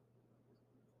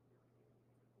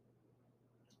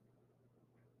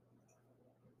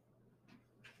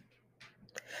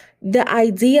 The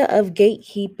idea of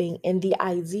gatekeeping and the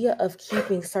idea of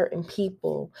keeping certain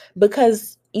people,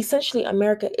 because essentially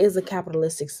America is a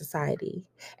capitalistic society,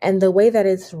 and the way that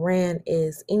it's ran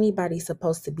is anybody's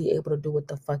supposed to be able to do what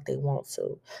the fuck they want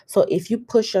to. So if you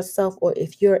push yourself or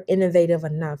if you're innovative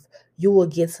enough, you will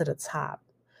get to the top.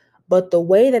 But the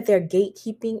way that they're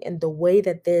gatekeeping and the way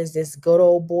that there's this good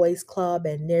old boys club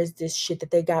and there's this shit that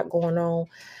they got going on,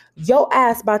 your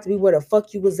ass about to be where the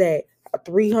fuck you was at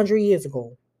 300 years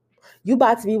ago. You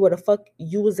about to be where the fuck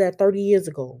you was at 30 years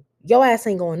ago. Your ass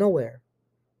ain't going nowhere.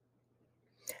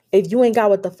 If you ain't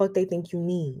got what the fuck they think you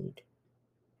need.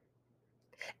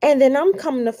 And then I'm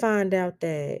coming to find out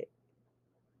that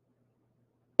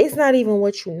it's not even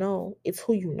what you know, it's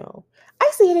who you know. I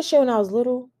used to hear this shit when I was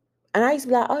little. And I used to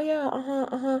be like, oh yeah,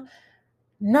 uh-huh.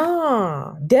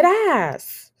 Nah, dead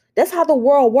ass. That's how the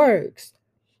world works.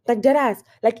 Like dead ass.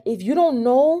 Like if you don't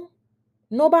know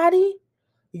nobody,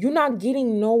 you're not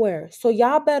getting nowhere. So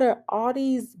y'all better, all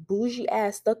these bougie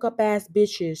ass, stuck up ass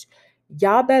bitches,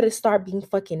 y'all better start being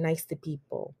fucking nice to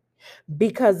people.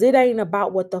 Because it ain't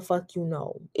about what the fuck you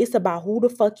know. It's about who the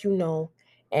fuck you know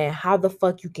and how the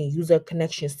fuck you can use their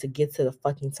connections to get to the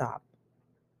fucking top.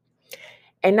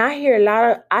 And I hear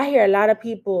a lot of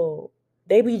people,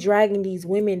 they be dragging these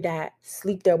women that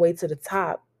sleep their way to the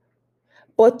top.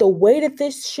 But the way that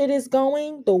this shit is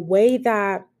going, the way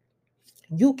that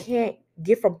you can't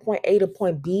get from point A to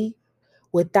point B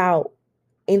without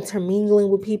intermingling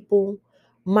with people,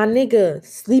 my nigga,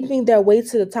 sleeping their way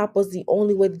to the top was the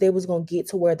only way that they was gonna get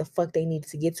to where the fuck they needed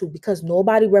to get to, because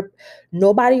nobody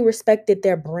respected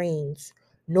their brains,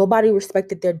 nobody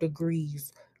respected their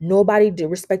degrees, nobody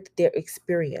respected their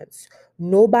experience,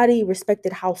 nobody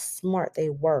respected how smart they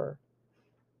were.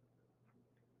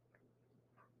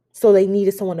 So they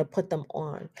needed someone to put them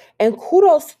on. And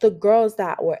kudos to the girls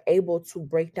that were able to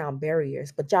break down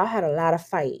barriers. But y'all had a lot of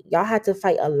fight. Y'all had to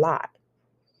fight a lot.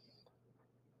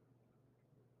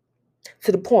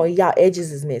 To the point y'all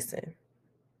edges is missing.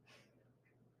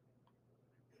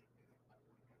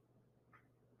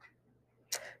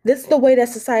 This is the way that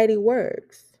society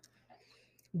works.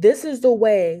 This is the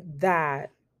way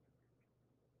that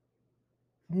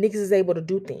niggas is able to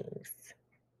do things.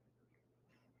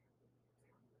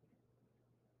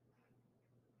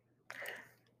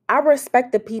 I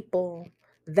respect the people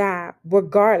that,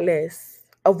 regardless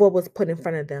of what was put in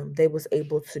front of them, they was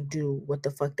able to do what the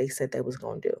fuck they said they was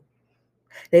gonna do.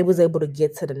 They was able to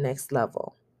get to the next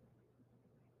level.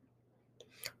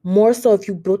 More so if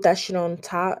you built that shit on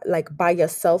top, like by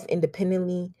yourself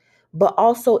independently, but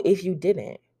also if you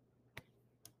didn't.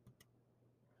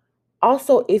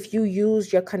 Also, if you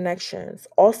use your connections,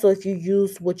 also if you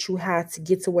use what you had to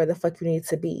get to where the fuck you need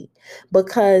to be.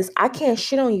 Because I can't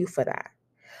shit on you for that.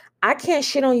 I can't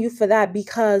shit on you for that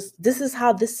because this is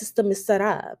how this system is set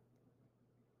up.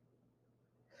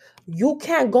 You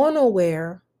can't go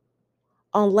nowhere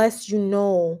unless you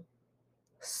know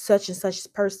such and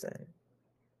such person.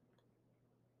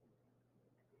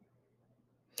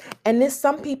 And there's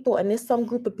some people and there's some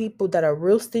group of people that are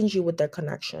real stingy with their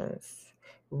connections,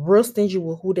 real stingy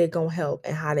with who they're going to help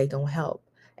and how they're going to help.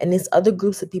 And there's other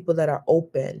groups of people that are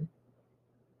open.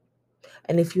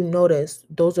 And if you notice,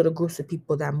 those are the groups of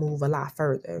people that move a lot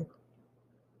further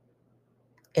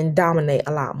and dominate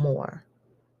a lot more.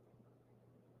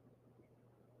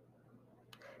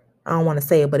 I don't want to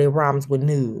say it, but it rhymes with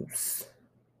news.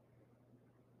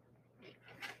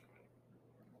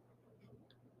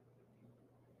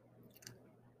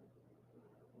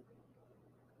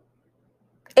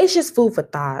 It's just food for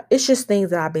thought. It's just things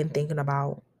that I've been thinking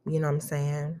about. You know what I'm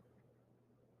saying?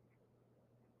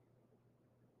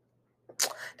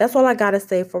 That's all I got to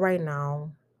say for right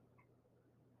now.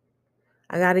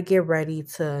 I got to get ready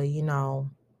to,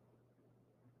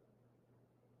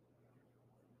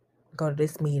 go to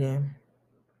this meeting.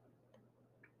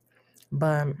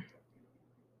 But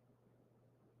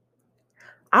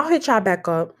I'll hit y'all back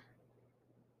up.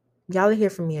 Y'all will hear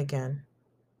from me again.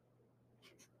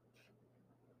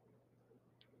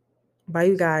 Bye,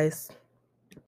 you guys.